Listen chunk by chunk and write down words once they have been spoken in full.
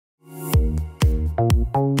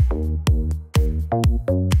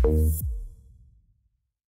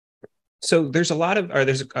So there's a lot of, or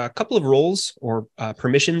there's a couple of roles or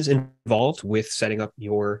permissions involved with setting up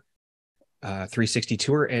your 360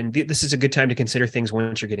 tour. And this is a good time to consider things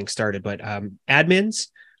once you're getting started. But admins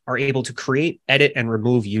are able to create, edit, and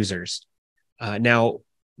remove users. Now,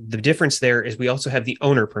 the difference there is we also have the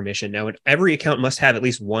owner permission. Now, every account must have at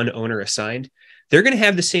least one owner assigned. They're going to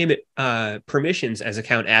have the same permissions as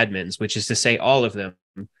account admins, which is to say all of them.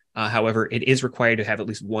 However, it is required to have at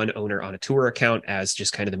least one owner on a tour account as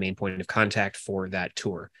just kind of the main point of contact for that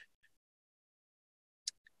tour.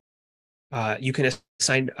 You can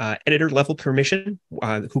assign editor level permission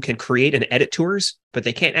who can create and edit tours, but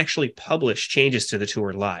they can't actually publish changes to the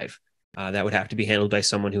tour live. That would have to be handled by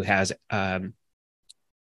someone who has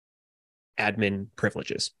admin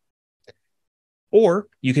privileges. Or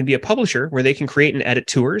you can be a publisher where they can create and edit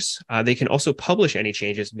tours. They can also publish any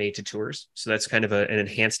changes made to tours. So that's kind of an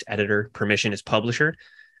enhanced editor permission as publisher.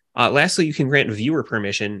 Lastly, you can grant viewer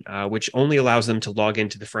permission, which only allows them to log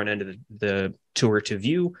into the front end of the tour to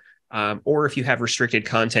view. Or if you have restricted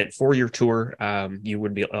content for your tour, you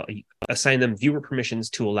would be assign them viewer permissions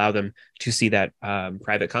to allow them to see that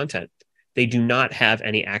private content. They do not have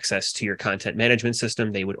any access to your content management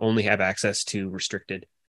system. They would only have access to restricted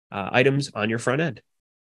items on your front end.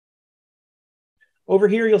 Over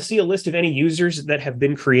here, you'll see a list of any users that have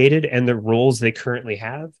been created and the roles they currently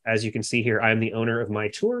have. As you can see here, I'm the owner of my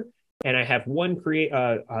tour, and I have one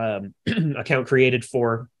account created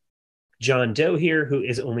for John Doe here, who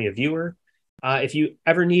is only a viewer. If you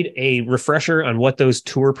ever need a refresher on what those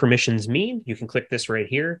tour permissions mean, you can click this right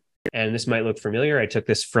here. And this might look familiar. I took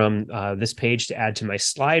this from this page to add to my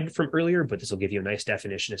slide from earlier, but this will give you a nice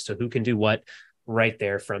definition as to who can do what right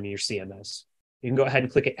there from your CMS. You can go ahead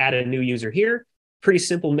and click Add a New User here. Pretty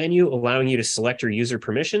simple menu allowing you to select your user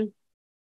permission.